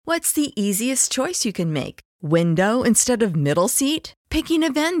What's the easiest choice you can make? Window instead of middle seat? Picking a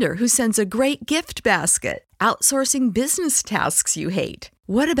vendor who sends a great gift basket? Outsourcing business tasks you hate?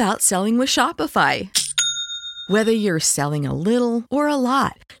 What about selling with Shopify? Whether you're selling a little or a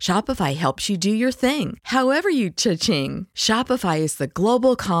lot, Shopify helps you do your thing, however you cha-ching. Shopify is the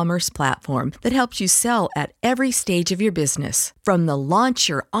global commerce platform that helps you sell at every stage of your business. From the launch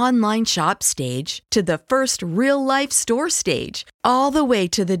your online shop stage to the first real-life store stage, all the way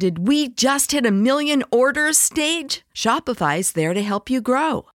to the did we just hit a million orders stage. Shopify's there to help you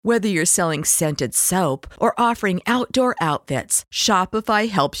grow. Whether you're selling scented soap or offering outdoor outfits, Shopify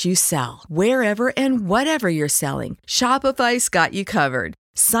helps you sell. Wherever and whatever you're selling, Shopify's got you covered.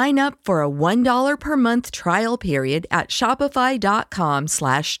 Sign up for a $1 per month trial period at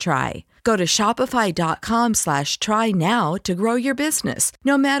shopify.com/try. Go to shopify.com/try now to grow your business,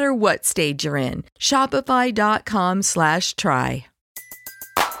 no matter what stage you're in. Shopify.com/try.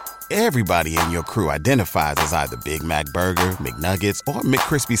 Everybody in your crew identifies as either Big Mac Burger, McNuggets, or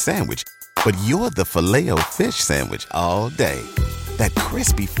McCrispy Sandwich. But you're the Filet-O-Fish Sandwich all day. That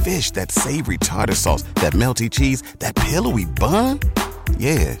crispy fish, that savory tartar sauce, that melty cheese, that pillowy bun.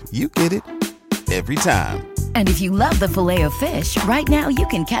 Yeah, you get it. Every time. And if you love the Filet-O-Fish, right now you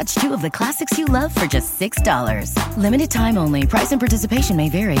can catch two of the classics you love for just $6. Limited time only. Price and participation may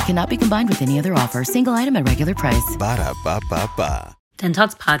vary. Cannot be combined with any other offer. Single item at regular price. Ba-da-ba-ba-ba. Den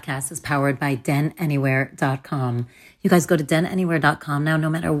Talks podcast is powered by denanywhere.com. You guys go to denanywhere.com now, no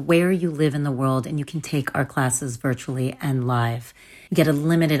matter where you live in the world, and you can take our classes virtually and live. You get a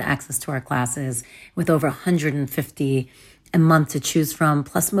limited access to our classes with over 150 a month to choose from.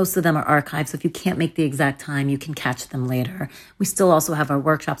 Plus, most of them are archived, so if you can't make the exact time, you can catch them later. We still also have our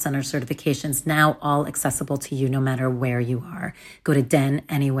workshops and our certifications now all accessible to you no matter where you are. Go to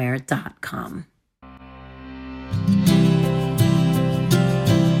denanywhere.com.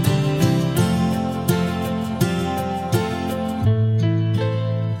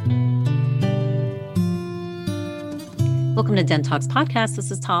 Welcome to Den Talks podcast.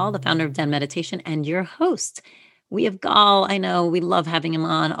 This is Tal, the founder of Den Meditation, and your host. We have Gal. I know we love having him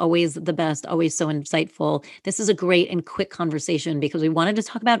on. Always the best, always so insightful. This is a great and quick conversation because we wanted to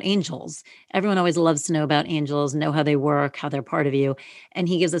talk about angels. Everyone always loves to know about angels, know how they work, how they're part of you. And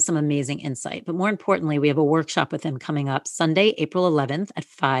he gives us some amazing insight. But more importantly, we have a workshop with him coming up Sunday, April 11th at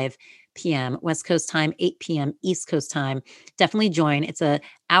 5 p.m. West Coast time, 8 p.m. East Coast time. Definitely join. It's an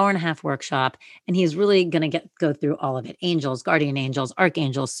hour-and-a-half workshop, and he's really going to go through all of it. Angels, guardian angels,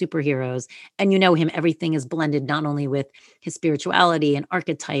 archangels, superheroes. And you know him, everything is blended not only with his spirituality and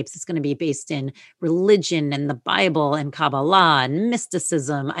archetypes. It's going to be based in religion and the Bible and Kabbalah and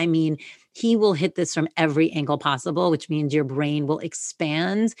mysticism. I mean, he will hit this from every angle possible, which means your brain will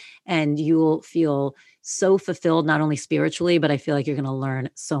expand and you will feel so fulfilled, not only spiritually, but I feel like you're going to learn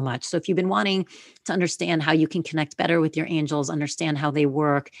so much. So if you've been wanting to understand how you can connect better with your angels, understand how they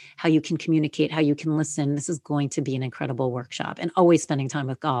work, how you can communicate, how you can listen, this is going to be an incredible workshop. And always spending time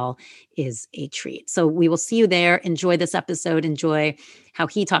with Gal is a treat. So we will see you there. Enjoy this episode. Enjoy how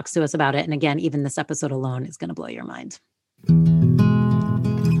he talks to us about it. And again, even this episode alone is going to blow your mind.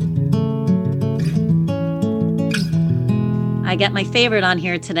 I get my favorite on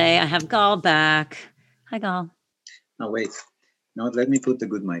here today. I have Gal back. Hi, Gal. No, wait. No, let me put the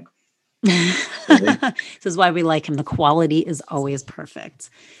good mic. This is why we like him. The quality is always perfect.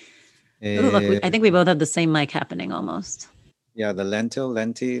 Ooh, look, I think we both have the same mic happening almost. Yeah, the lentil.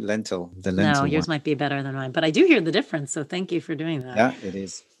 The lentil. No, yours might be better than mine, but I do hear the difference. So thank you for doing that. Yeah, it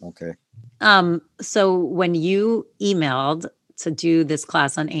is. Okay. So when you emailed to do this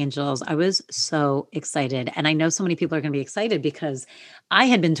class on angels, I was so excited. And I know so many people are going to be excited because I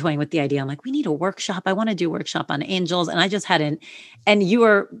had been toying with the idea. I'm like, we need a workshop. I want to do a workshop on angels. And I just hadn't. And you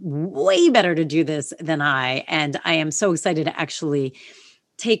are way better to do this than I. And I am so excited to actually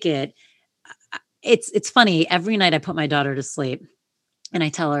take it. It's funny. Every night I put my daughter to sleep and I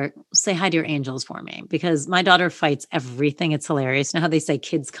tell her, say hi to your angels for me, because my daughter fights everything. It's hilarious. You know how they say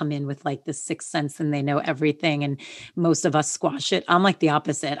kids come in with like this sixth sense and they know everything and most of us squash it. I'm like the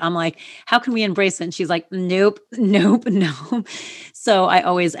opposite. I'm like, how can we embrace it? And she's like, nope. So I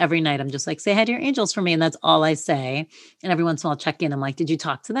always, every night, I'm just like, say hi to your angels for me. And that's all I say. And every once in a while I'll check in. I'm like, did you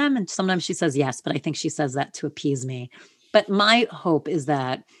talk to them? And sometimes she says yes, but I think she says that to appease me. But my hope is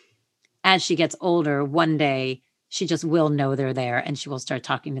that as she gets older, one day, she just will know they're there and she will start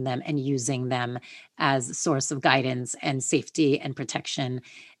talking to them and using them as a source of guidance and safety and protection.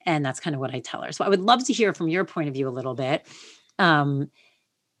 And that's kind of what I tell her. So I would love to hear from your point of view a little bit.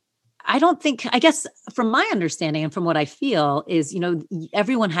 I don't think, I guess from my understanding and from what I feel is,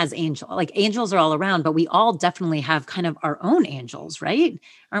 everyone has like angels are all around, but we all definitely have kind of our own angels, right?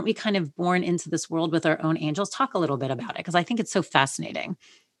 Aren't we kind of born into this world with our own angels? Talk a little bit about it, because I think it's so fascinating.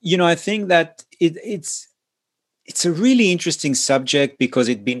 I think that it's a really interesting subject because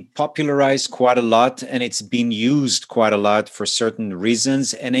it's been popularized quite a lot and it's been used quite a lot for certain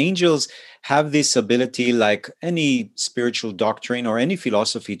reasons. And angels have this ability, like any spiritual doctrine or any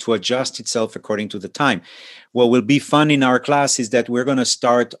philosophy, to adjust itself according to the time. What will be fun in our class is that we're going to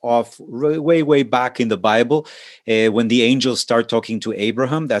start off way, way back in the Bible when the angels start talking to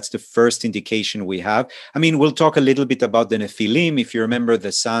Abraham. That's the first indication we have. I mean, we'll talk a little bit about the Nephilim. If you remember,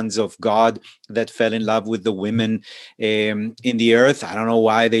 the sons of God that fell in love with the women in the earth. I don't know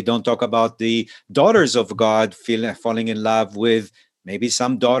why they don't talk about the daughters of God falling in love with maybe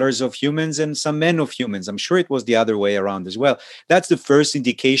some daughters of humans and some men of humans. I'm sure it was the other way around as well. That's the first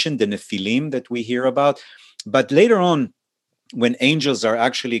indication, the Nephilim that we hear about. But later on, when angels are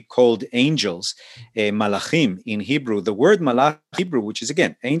actually called angels, malachim in Hebrew, the word malach Hebrew, which is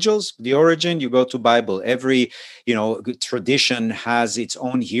again angels, the origin, you go to Bible. Every tradition has its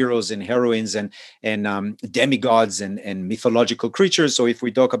own heroes and heroines and demigods and mythological creatures. So if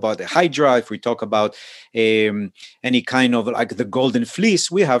we talk about the Hydra, if we talk about any kind of like the golden fleece,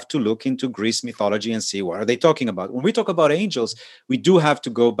 we have to look into Greece mythology and see what are they talking about. When we talk about angels, we do have to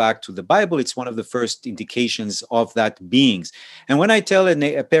go back to the Bible. It's one of the first indications of that beings. And when I tell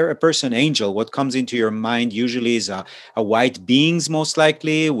a person angel, what comes into your mind usually is a white beings, most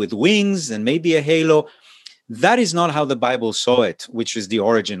likely with wings and maybe a halo. That is not how the Bible saw it, which is the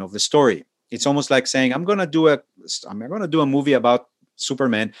origin of the story. It's almost like saying, I'm going to do a movie about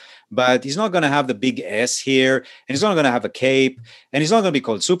Superman, but he's not going to have the big S here, and he's not going to have a cape, and he's not going to be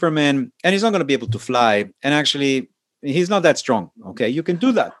called Superman, and he's not going to be able to fly. And actually, he's not that strong. Okay, you can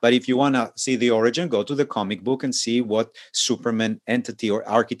do that. But if you want to see the origin, go to the comic book and see what Superman entity or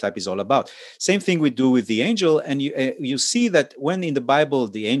archetype is all about. Same thing we do with the angel. And you see that when in the Bible,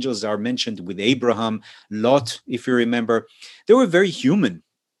 the angels are mentioned with Abraham, Lot, if you remember, they were very human.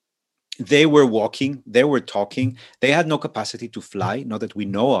 They were walking, they were talking, they had no capacity to fly, not that we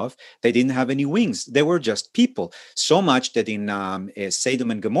know of. They didn't have any wings. They were just people. So much that in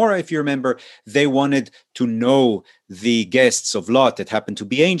Sodom and Gomorrah, if you remember, they wanted to know the guests of Lot that happened to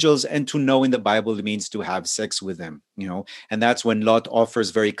be angels, and to know in the Bible it means to have sex with them, and that's when Lot offers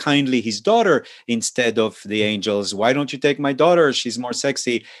very kindly his daughter instead of the angels. Why don't you take my daughter? She's more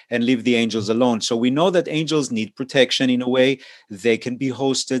sexy, and leave the angels alone. So we know that angels need protection in a way. They can be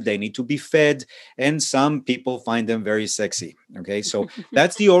hosted, they need to be fed, and some people find them very sexy. Okay, so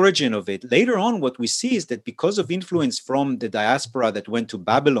that's the origin of it. Later on, what we see is that because of influence from the diaspora that went to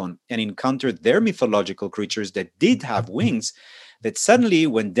Babylon and encountered their mythological creatures that did have wings, that suddenly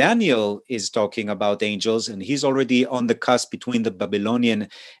when Daniel is talking about angels, and he's already on the cusp between the Babylonian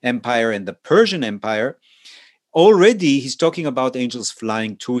Empire and the Persian Empire, already he's talking about angels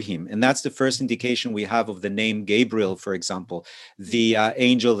flying to him. And that's the first indication we have of the name Gabriel, for example, the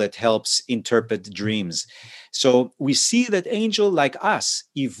angel that helps interpret dreams. So we see that angel, like us,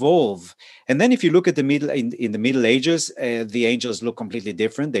 evolve. And then if you look at the in the Middle Ages, the angels look completely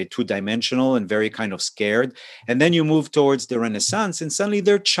different. They're two-dimensional and very kind of scared. And then you move towards the Renaissance, and suddenly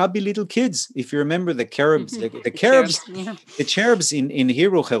they're chubby little kids. If you remember the cherubs, the cherubs, yeah. The cherubs in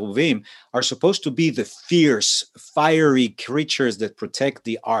Hebrew, cheruvim, are supposed to be the fierce, fiery creatures that protect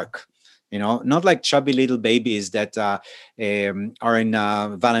the ark. Not like chubby little babies that are in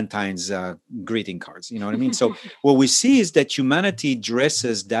Valentine's greeting cards. You know what I mean? So what we see is that humanity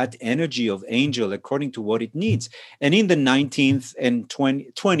dresses that energy of angel according to what it needs. And in the 19th and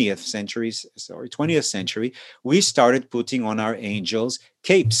 20th century, we started putting on our angels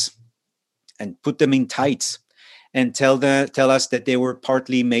capes and put them in tights, and tell us that they were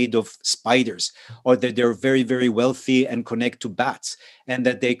partly made of spiders, or that they're very, very wealthy and connect to bats, and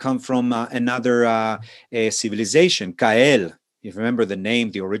that they come from another civilization, Kael. If you remember the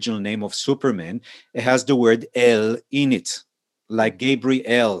name, the original name of Superman, it has the word El in it, like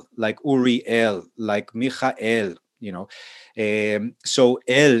Gabriel, like Uriel, like Michael, so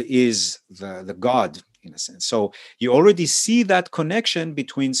El is the God, in a sense. So you already see that connection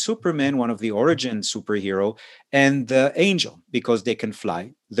between Superman, one of the origin superhero, and the angel, because they can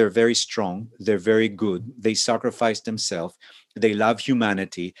fly, they're very strong, they're very good, they sacrifice themselves, they love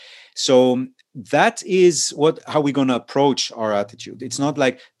humanity. So that is how we're going to approach our attitude. It's not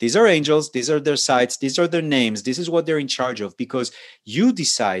like these are angels, these are their sites, these are their names, this is what they're in charge of, because you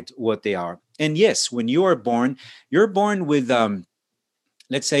decide what they are. And yes, when you are born, you're born with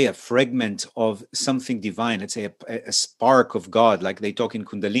let's say, a fragment of something divine, let's say a spark of God, like they talk in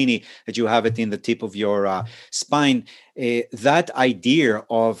Kundalini, that you have it in the tip of your spine. That idea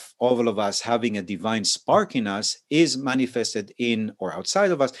of all of us having a divine spark in us is manifested in or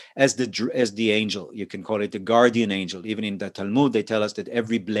outside of us as the angel. You can call it the guardian angel. Even in the Talmud, they tell us that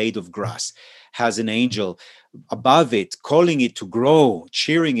every blade of grass has an angel above it, calling it to grow,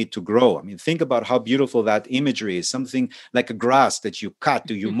 cheering it to grow. I mean, think about how beautiful that imagery is. Something like a grass that you cut,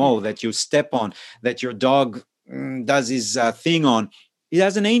 or you mow, that you step on, that your dog does his thing on. It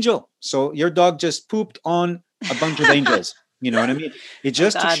has an angel. So your dog just pooped on a bunch of angels. You know what I mean? It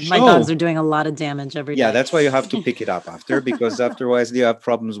just to show. My dogs are doing a lot of damage every day. Yeah, that's why you have to pick it up after, because otherwise you have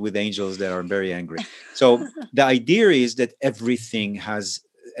problems with angels that are very angry. So the idea is that everything has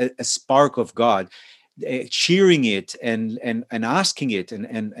a spark of God cheering it and asking it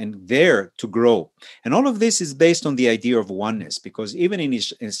and there to grow. And all of this is based on the idea of oneness, because even in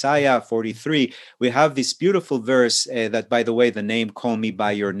Isaiah 43, we have this beautiful verse that, by the way, the name "Call Me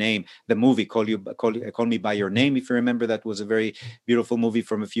by Your Name," the movie Call Me by Your Name, if you remember, that was a very beautiful movie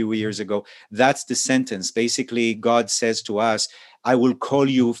from a few years ago. That's the sentence. Basically, God says to us, I will call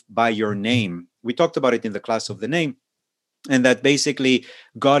you by your name. We talked about it in the class of the name. And that basically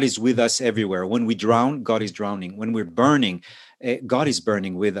God is with us everywhere. When we drown, God is drowning. When we're burning, God is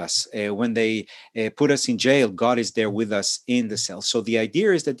burning with us. When they put us in jail, God is there with us in the cell. So the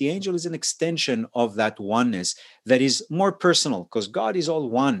idea is that the angel is an extension of that oneness that is more personal, because God is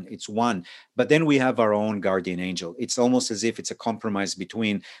all one. It's one. But then we have our own guardian angel. It's almost as if it's a compromise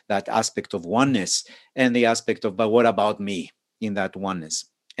between that aspect of oneness and the aspect of, but what about me in that oneness?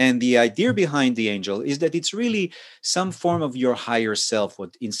 And the idea behind the angel is that it's really some form of your higher self,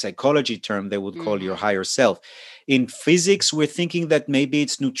 what in psychology term they would call your higher self. In physics, we're thinking that maybe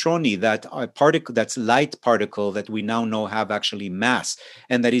it's neutroni, that particle, that's light particle that we now know have actually mass,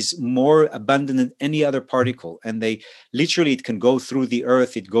 and that is more abundant than any other particle. And they literally, it can go through the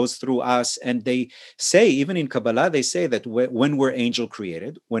earth, it goes through us. And they say, even in Kabbalah, they say that when we're angel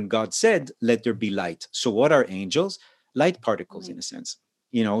created, when God said, let there be light. So what are angels? Light particles, in a sense.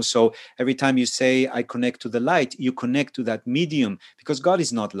 You know, so every time you say, I connect to the light, you connect to that medium, because God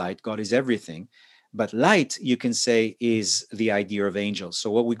is not light, God is everything. But light, you can say, is the idea of angels.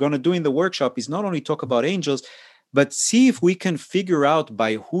 So what we're going to do in the workshop is not only talk about angels, but see if we can figure out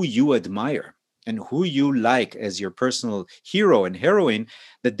by who you admire and who you like as your personal hero and heroine,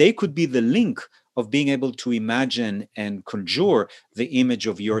 that they could be the link of being able to imagine and conjure the image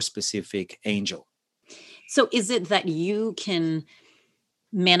of your specific angel. So is it that you can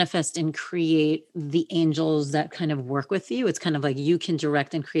manifest and create the angels that kind of work with you? It's kind of like you can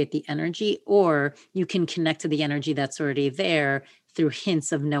direct and create the energy, or you can connect to the energy that's already there through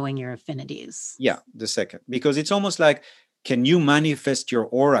hints of knowing your affinities. Yeah, the second, because it's almost like, can you manifest your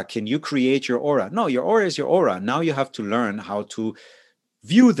aura? Can you create your aura? No, your aura is your aura. Now you have to learn how to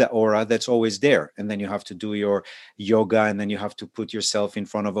view the aura that's always there. And then you have to do your yoga, and then you have to put yourself in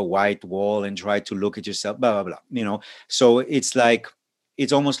front of a white wall and try to look at yourself, blah, blah, blah. You know, so it's like,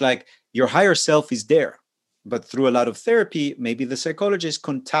 it's almost like your higher self is there, but through a lot of therapy, maybe the psychologist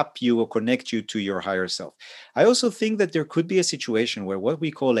can tap you or connect you to your higher self. I also think that there could be a situation where what we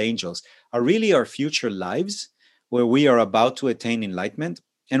call angels are really our future lives, where we are about to attain enlightenment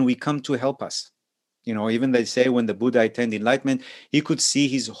and we come to help us. You know, even they say when the Buddha attained enlightenment, he could see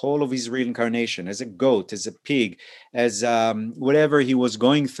his whole of his reincarnation as a goat, as a pig, as whatever he was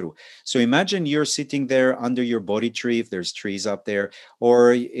going through. So imagine you're sitting there under your Bodhi tree, if there's trees up there,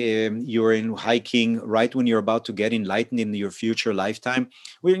 or you're in hiking right when you're about to get enlightened in your future lifetime.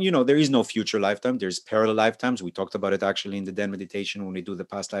 Well, you know, there is no future lifetime. There's parallel lifetimes. We talked about it actually in the Den meditation when we do the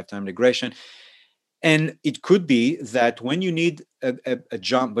past lifetime regression. And it could be that when you need a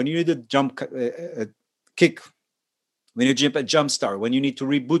jump, when you need a kick, when you jump a jump start, when you need to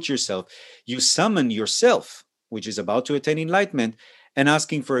reboot yourself, you summon yourself, which is about to attain enlightenment, and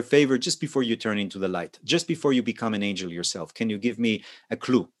asking for a favor just before you turn into the light, just before you become an angel yourself. Can you give me a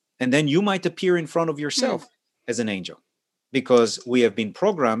clue? And then you might appear in front of yourself as an angel, because we have been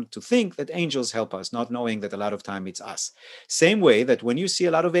programmed to think that angels help us, not knowing that a lot of time it's us. Same way that when you see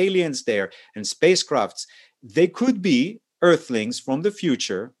a lot of aliens there and spacecrafts, they could be earthlings from the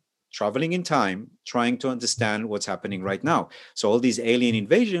future, traveling in time, trying to understand what's happening right now. So all these alien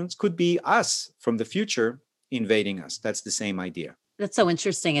invasions could be us from the future invading us. That's the same idea. That's so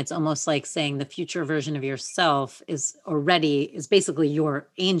interesting. It's almost like saying the future version of yourself is basically your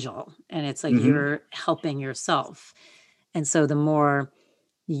angel. And it's like you're helping yourself. And so the more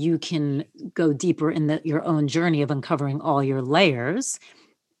you can go deeper in your own journey of uncovering all your layers,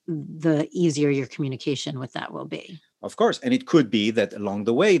 the easier your communication with that will be. Of course. And it could be that along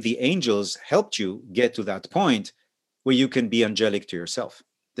the way, the angels helped you get to that point where you can be angelic to yourself.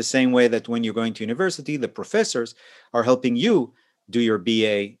 The same way that when you're going to university, the professors are helping you do your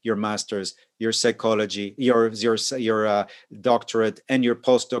BA, your master's, your psychology, your doctorate, and your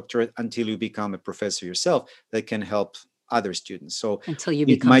postdoctorate until you become a professor yourself that can help other students. So until you it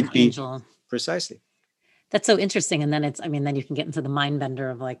become might an be angel. precisely. That's so interesting. And then then you can get into the mind bender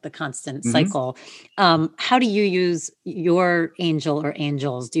of like the constant cycle. How do you use your angel or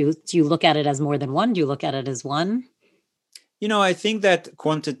angels? Do you look at it as more than one? Do you look at it as one? I think that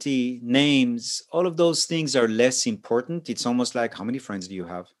quantity, names, all of those things are less important. It's almost like, how many friends do you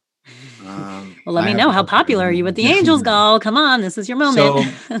have? Well, let me know, how popular are you with the angels, Gal? Come on, this is your moment.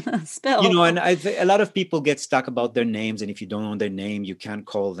 Spill. And a lot of people get stuck about their names, and if you don't know their name, you can't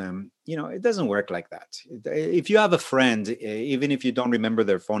call them. It doesn't work like that. If you have a friend, even if you don't remember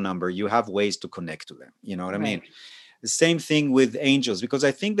their phone number, you have ways to connect to them. You know what I mean? The same thing with angels, because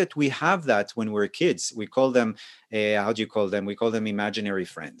I think that we have that when we're kids. We call them, how do you call them? We call them imaginary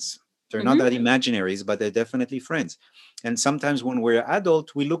friends. They're not that imaginaries, but they're definitely friends. And sometimes when we're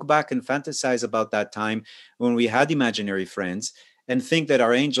adult, we look back and fantasize about that time when we had imaginary friends and think that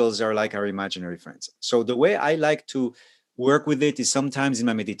our angels are like our imaginary friends. So the way I like to work with it is sometimes in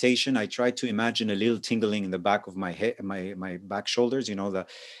my meditation, I try to imagine a little tingling in the back of my head, my back shoulders,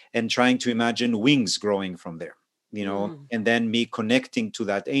 and trying to imagine wings growing from there, and then me connecting to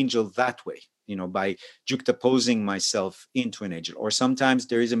that angel that way. By juxtaposing myself into an angel. Or sometimes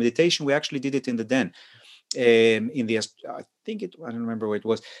there is a meditation. We actually did it in the den. I don't remember what it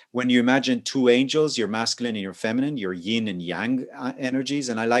was. When you imagine two angels, your masculine and your feminine, your yin and yang energies.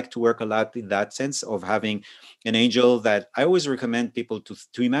 And I like to work a lot in that sense of having an angel that I always recommend people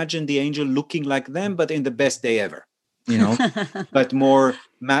to imagine the angel looking like them, but in the best day ever. But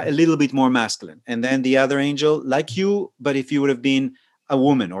a little bit more masculine. And then the other angel like you, but if you would have been a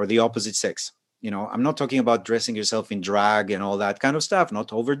woman or the opposite sex. I'm not talking about dressing yourself in drag and all that kind of stuff,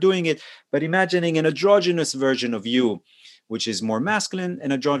 not overdoing it, but imagining an androgynous version of you, which is more masculine,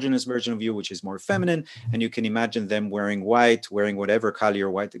 an androgynous version of you, which is more feminine. And you can imagine them wearing white, wearing whatever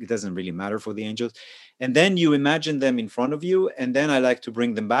color white. It doesn't really matter for the angels. And then you imagine them in front of you. And then I like to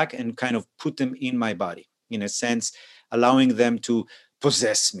bring them back and kind of put them in my body, in a sense, allowing them to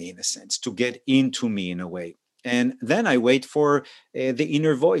possess me, in a sense, to get into me in a way. And then I wait for the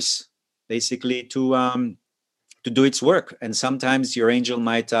inner voice, basically, to do its work. And sometimes your angel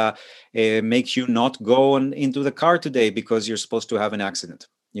might make you not go into the car today because you're supposed to have an accident,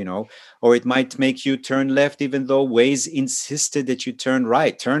 or it might make you turn left, even though Waze insisted that you turn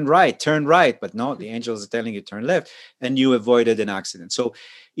right. But no, the angels are telling you turn left, and you avoided an accident. So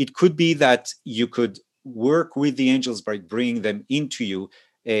it could be that you could work with the angels by bringing them into you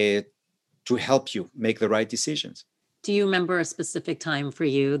to help you make the right decisions. Do you remember a specific time for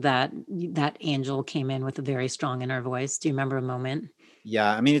you that angel came in with a very strong inner voice? Do you remember a moment?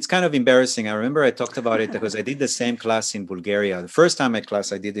 Yeah, it's kind of embarrassing. I remember I talked about it because I did the same class in Bulgaria. The first time I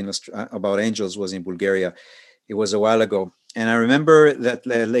did about angels was in Bulgaria. It was a while ago. And I remember that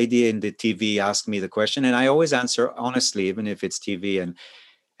the lady in the TV asked me the question, and I always answer honestly, even if it's TV.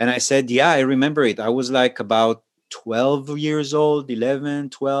 And I said, yeah, I remember it. I was like about 12 years old, 11,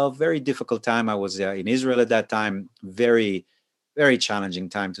 12, very difficult time. I was in Israel at that time. Very, very challenging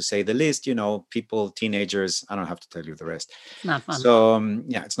time, to say the least. People, teenagers, I don't have to tell you the rest. It's not fun. So,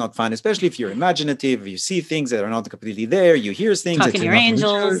 it's not fun, especially if you're imaginative. You see things that are not completely there. You hear things. Talking to your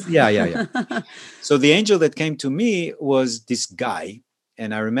angels. Yeah. So the angel that came to me was this guy.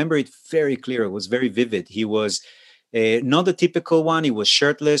 And I remember it very clear. It was very vivid. He was not the typical one. He was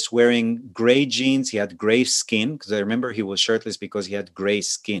shirtless, wearing gray jeans. He had gray skin, because I remember he was shirtless because he had gray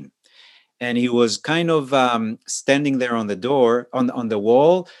skin. And he was kind of standing there on the door, on the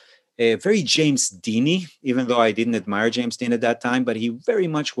wall, very James Dean-y, even though I didn't admire James Dean at that time, but he very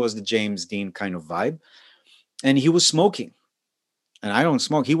much was the James Dean kind of vibe. And he was smoking. And I don't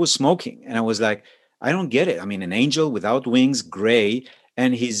smoke. He was smoking. And I was like, I don't get it. An angel without wings, gray,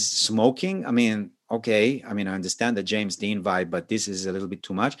 and he's smoking. Okay, I understand the James Dean vibe, but this is a little bit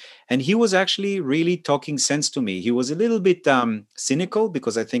too much. And he was actually really talking sense to me. He was a little bit cynical,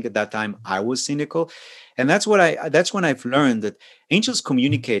 because I think at that time I was cynical. And that's when I've learned that angels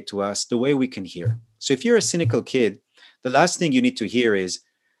communicate to us the way we can hear. So if you're a cynical kid, the last thing you need to hear is,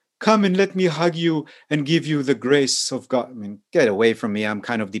 come and let me hug you and give you the grace of God. Get away from me. I'm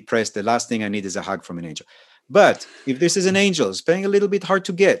kind of depressed. The last thing I need is a hug from an angel. But if this is an angel, it's playing a little bit hard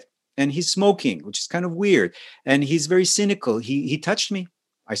to get, and he's smoking, which is kind of weird, and he's very cynical. He touched me.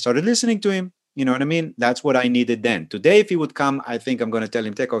 I started listening to him. You know what I mean? That's what I needed then. Today, if he would come, I think I'm going to tell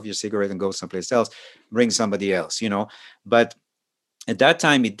him, take off your cigarette and go someplace else, bring somebody else, But at that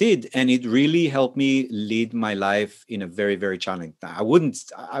time it did, and it really helped me lead my life in a very, very challenging time.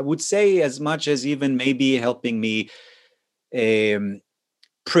 I would say as much as even maybe helping me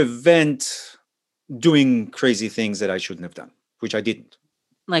prevent doing crazy things that I shouldn't have done, which I didn't.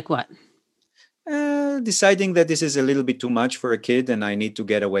 Like what? Deciding that this is a little bit too much for a kid and I need to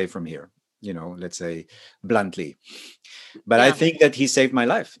get away from here, let's say bluntly. But I think that he saved my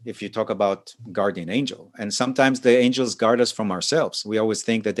life, if you talk about guardian angel. And sometimes the angels guard us from ourselves. We always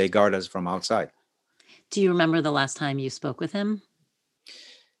think that they guard us from outside. Do you remember the last time you spoke with him?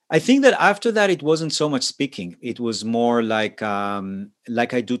 I think that after that, it wasn't so much speaking. It was more like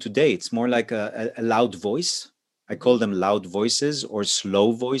I do today. It's more like a loud voice. I call them loud voices or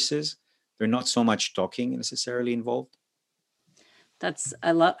slow voices. They're not so much talking necessarily involved.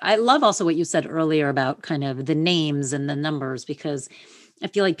 I love also what you said earlier about kind of the names and the numbers, because I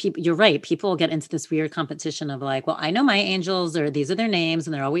feel like you're right. People get into this weird competition of like, well, I know my angels, or these are their names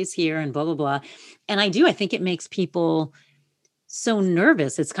and they're always here and blah, blah, blah. And I think it makes people so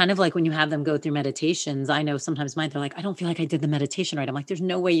nervous. It's kind of like when you have them go through meditations. I know sometimes mine, they're like, I don't feel like I did the meditation right. I'm like, there's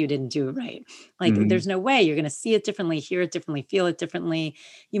no way you didn't do it right. Like, there's no way. You're going to see it differently, hear it differently, feel it differently.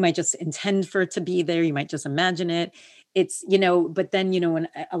 You might just intend for it to be there. You might just imagine it. It's, but then, when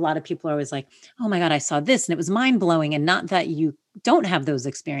a lot of people are always like, oh my God, I saw this and it was mind blowing. And not that you don't have those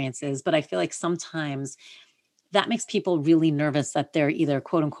experiences, but I feel like sometimes that makes people really nervous that they're either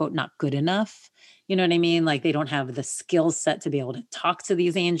quote unquote not good enough. You know what I mean? Like they don't have the skill set to be able to talk to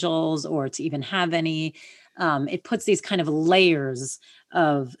these angels or to even have any. It puts these kind of layers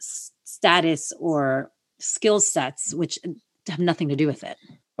of status or skill sets, which have nothing to do with it.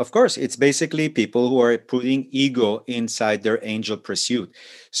 Of course, it's basically people who are putting ego inside their angel pursuit.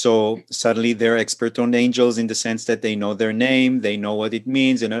 So suddenly they're expert on angels in the sense that they know their name, they know what it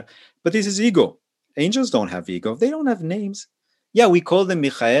means. But this is ego. Angels don't have ego. They don't have names. Yeah, we call them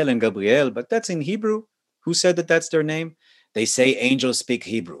Michael and Gabriel, but that's in Hebrew. Who said that that's their name? They say angels speak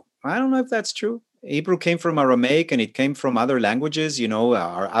Hebrew. I don't know if that's true. Hebrew came from Aramaic and it came from other languages.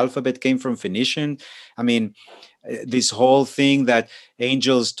 Our alphabet came from Phoenician. I mean, this whole thing that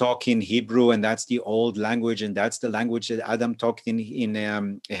angels talk in Hebrew and that's the old language and that's the language that Adam talked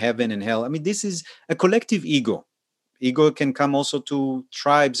in heaven and hell. I mean, this is a collective ego. Ego can come also to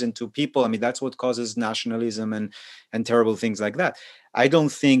tribes and to people. I mean, that's what causes nationalism and terrible things like that. I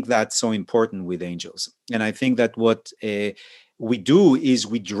don't think that's so important with angels. And I think that what we do is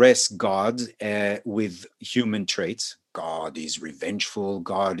we dress God with human traits. God is revengeful.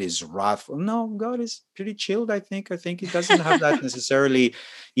 God is wrathful. No, God is pretty chilled, I think. I think he doesn't have that necessarily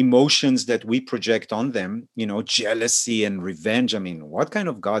emotions that we project on them, jealousy and revenge. I mean, what kind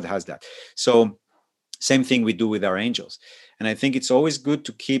of God has that? So same thing we do with our angels. And I think it's always good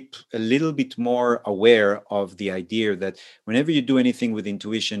to keep a little bit more aware of the idea that whenever you do anything with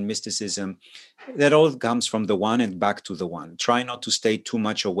intuition, mysticism, that all comes from the one and back to the one. Try not to stay too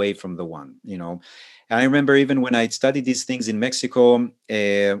much away from the one, And I remember even when I studied these things in Mexico,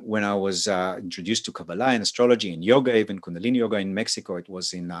 when I was introduced to Kabbalah and astrology and yoga, even Kundalini yoga in Mexico, it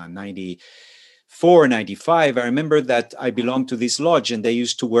was in 94, 95. I remember that I belonged to this lodge and they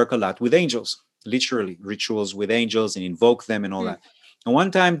used to work a lot with angels. Literally rituals with angels and invoke them and all that. And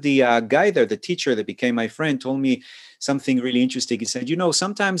one time the guy there, the teacher that became my friend, told me something really interesting. He said,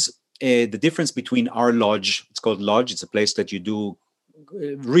 sometimes the difference between our lodge, it's called lodge, it's a place that you do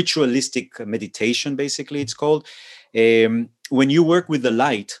ritualistic meditation, basically it's called. When you work with the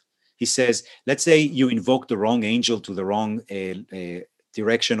light, he says, let's say you invoke the wrong angel to the wrong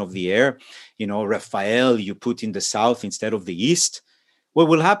direction of the air, Raphael, you put in the south instead of the east. What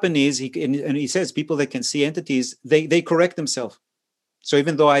will happen is, he says, people that can see entities, they correct themselves. So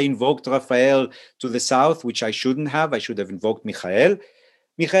even though I invoked Raphael to the south, which I shouldn't have, I should have invoked Michael.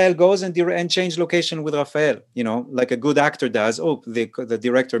 Michael goes and change location with Raphael, like a good actor does. Oh, the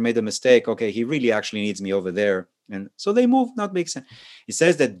director made a mistake. Okay, he really actually needs me over there. And so they move, not make sense. He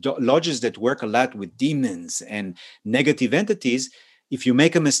says that lodges that work a lot with demons and negative entities, if you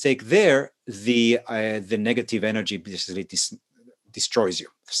make a mistake there, the negative energy basically destroys you,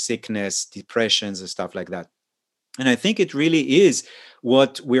 sickness, depressions, and stuff like that. And I think it really is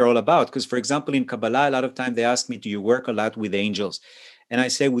what we're all about. Because, for example, in Kabbalah, a lot of time they ask me, do you work a lot with angels? And I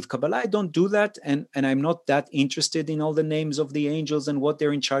say, with Kabbalah, I don't do that. And I'm not that interested in all the names of the angels and what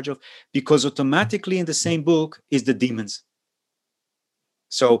they're in charge of, because automatically in the same book is the demons.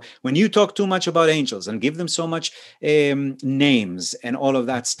 So when you talk too much about angels and give them so much names and all of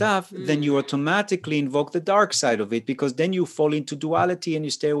that stuff, then you automatically invoke the dark side of it, because then you fall into duality and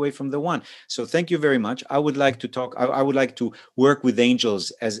you stay away from the one. So thank you very much. I would like to talk, I would like to work with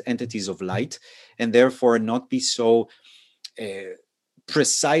angels as entities of light, and therefore not be so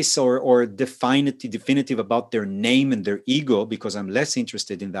precise or definitive about their name and their ego, because I'm less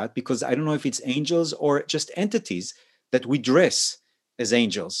interested in that, because I don't know if it's angels or just entities that we dress as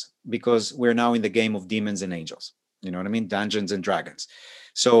angels, because we're now in the game of demons and angels. You know what I mean? Dungeons and Dragons.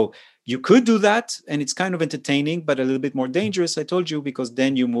 So you could do that, and it's kind of entertaining, but a little bit more dangerous, I told you, because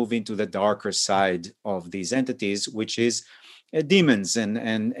then you move into the darker side of these entities, which is demons.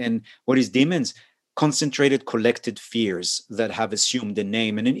 And what is demons? Concentrated, collected fears that have assumed a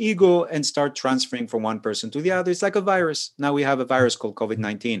name and an ego and start transferring from one person to the other. It's like a virus. Now we have a virus called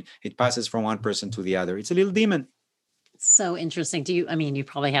COVID-19. It passes from one person to the other. It's a little demon. So interesting. You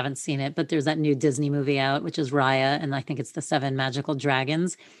probably haven't seen it, but there's that new Disney movie out, which is Raya, and I think it's the 7 Magical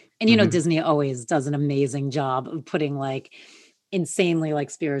Dragons. And Disney always does an amazing job of putting like insanely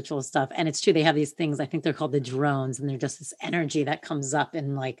like spiritual stuff. And it's true, they have these things, I think they're called the drones, and they're just this energy that comes up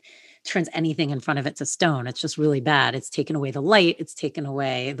and like turns anything in front of it to stone. It's just really bad. It's taken away the light, it's taken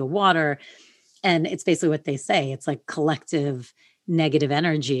away the water. And it's basically what they say. It's like collective negative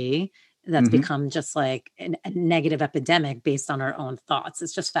energy that's become just like a negative epidemic based on our own thoughts.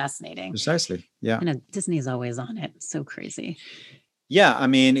 It's just fascinating. Precisely. Yeah. Disney's always on it. It's so crazy. Yeah. I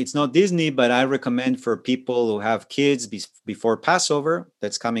mean, it's not Disney, but I recommend for people who have kids before Passover,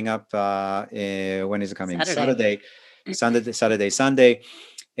 that's coming up. When is it coming? Sunday,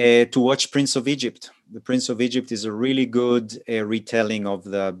 to watch Prince of Egypt. The Prince of Egypt is a really good retelling of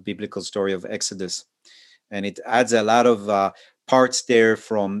the biblical story of Exodus. And it adds a lot of parts there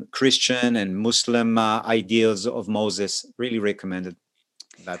from Christian and Muslim ideals of Moses. Really recommended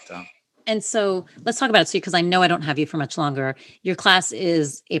that. And so let's talk about it, because I know I don't have you for much longer. Your class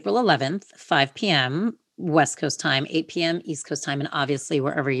is April 11th, 5 p.m. West Coast time, 8 p.m. East Coast time. And obviously,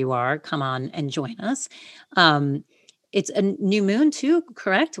 wherever you are, come on and join us. It's a new moon too,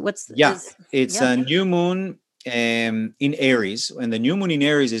 correct? It's a new moon in Aries. And the new moon in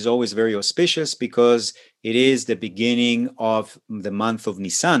Aries is always very auspicious because it is the beginning of the month of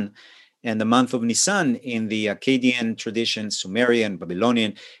Nisan. And the month of Nisan in the Akkadian tradition, Sumerian,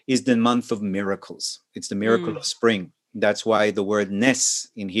 Babylonian, is the month of miracles. It's the miracle of spring. That's why the word Nes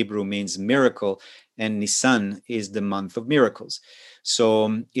in Hebrew means miracle, and Nisan is the month of miracles.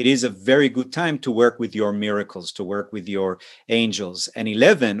 So it is a very good time to work with your miracles, to work with your angels. And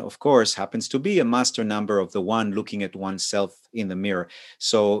 11, of course, happens to be a master number of the one looking at oneself in the mirror.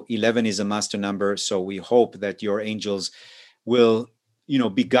 So 11 is a master number. So we hope that your angels will,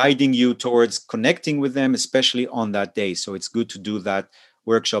 be guiding you towards connecting with them, especially on that day. So it's good to do that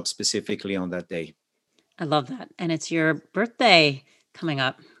workshop specifically on that day. I love that. And it's your birthday coming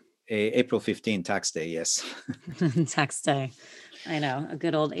up. April 15, tax day, yes. Tax day. I know, a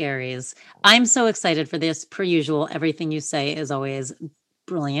good old Aries. I'm so excited for this. Per usual, everything you say is always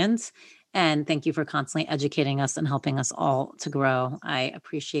brilliant. And thank you for constantly educating us and helping us all to grow. I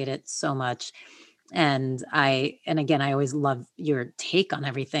appreciate it so much. And again, I always love your take on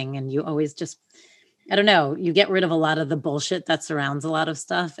everything. And you always just, I don't know, you get rid of a lot of the bullshit that surrounds a lot of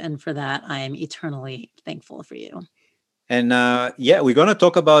stuff. And for that, I am eternally thankful for you. And we're going to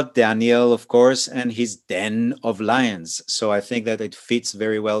talk about Daniel, of course, and his den of lions. So I think that it fits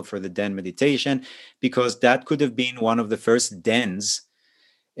very well for the den meditation, because that could have been one of the first dens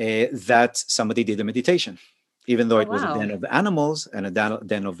that somebody did a meditation, even though it was a den of animals and a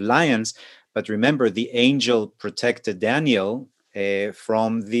den of lions. But remember, the angel protected Daniel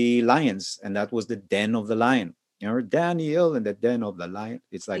from the lions, and that was the den of the lion. Daniel and the den of the lion.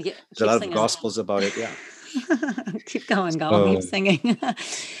 It's like there's a lot of gospels about it. Yeah. Keep going, go. Keep singing.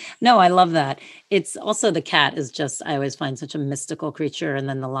 No, I love that. It's also the cat is just, I always find such a mystical creature. And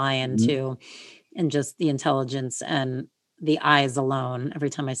then the lion too, and just the intelligence and the eyes alone. Every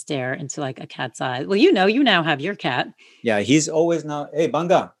time I stare into like a cat's eye. Well, you now have your cat. Yeah, he's always now, hey,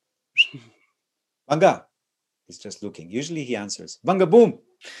 Banga. Banga. He's just looking. Usually he answers. Banga, boom.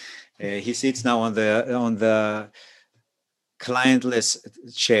 He sits now on the clientless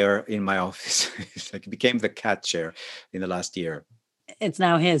chair in my office. It became the cat chair in the last year. It's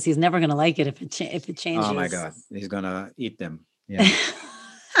now his. He's never going to like it if it changes. Oh my God. He's going to eat them. Yeah.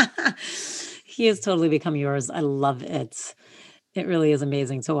 He has totally become yours. I love it. It really is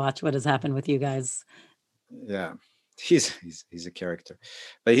amazing to watch what has happened with you guys. Yeah. He's a character,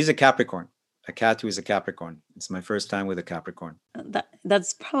 but he's a Capricorn. A cat who is a Capricorn. It's my first time with a Capricorn.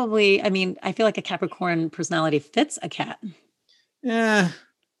 That's probably, I feel like a Capricorn personality fits a cat. Yeah,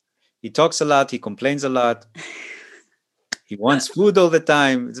 he talks a lot. He complains a lot. He wants food all the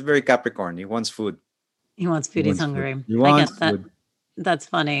time. It's very Capricorn. He wants food. He wants He food. He's wants food. hungry. He I wants get that. food. That's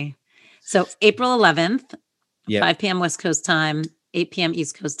funny. So April 11th, Yeah. 5 p.m. West Coast time, 8 p.m.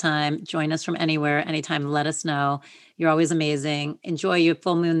 East Coast time. Join us from anywhere, anytime. Let us know. You're always amazing. Enjoy your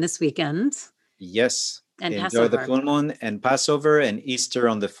full moon this weekend. Yes. And Enjoy the Passover. full moon and Passover and Easter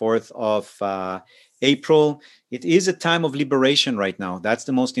on the 4th of April. It is a time of liberation right now. That's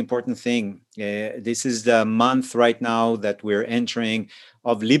the most important thing. This is the month right now that we're entering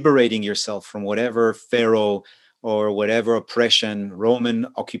of liberating yourself from whatever Pharaoh or whatever oppression, Roman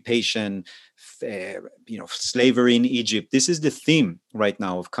occupation, slavery in Egypt. This is the theme right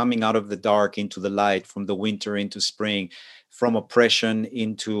now of coming out of the dark into the light, from the winter into spring, from oppression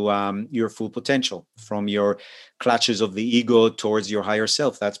into your full potential, from your clutches of the ego towards your higher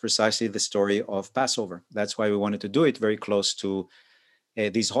self. That's precisely the story of Passover. That's why we wanted to do it very close to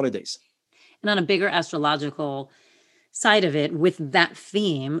these holidays. And on a bigger astrological side of it, with that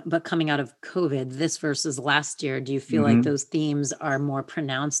theme, but coming out of COVID, this versus last year, do you feel like those themes are more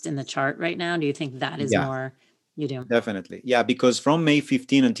pronounced in the chart right now? Do you think that is more, you do? Definitely. Yeah, because from May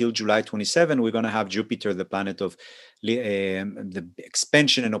 15 until July 27, we're going to have Jupiter, the planet of the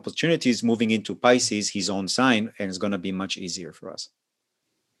expansion and opportunities, moving into Pisces, his own sign, and it's going to be much easier for us.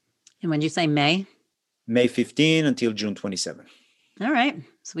 And when you say May? May 15 until June 27. All right.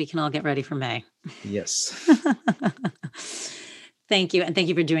 So we can all get ready for May. Yes. Thank you. And thank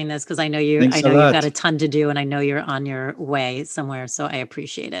you for doing this, because I know you've got a ton to do, and I know you're on your way somewhere. So I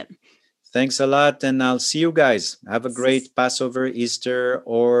appreciate it. Thanks a lot. And I'll see you guys. Have a great Passover, Easter,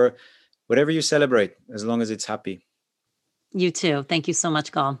 or whatever you celebrate, as long as it's happy. You too. Thank you so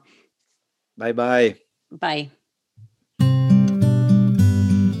much, Gal. Bye-bye. Bye.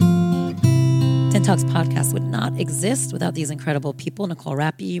 Den Talks podcast would not exist without these incredible people: Nicole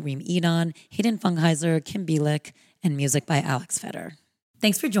Rappi, Reem Edon, Hayden Fungheiser, Kim Bielik, and music by Alex Feder.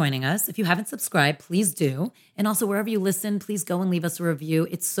 Thanks for joining us. If you haven't subscribed, please do. And also, wherever you listen, please go and leave us a review.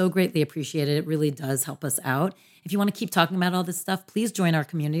 It's so greatly appreciated. It really does help us out. If you want to keep talking about all this stuff, please join our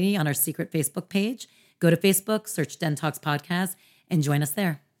community on our secret Facebook page. Go to Facebook, search Den Talks Podcast, and join us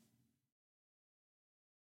there.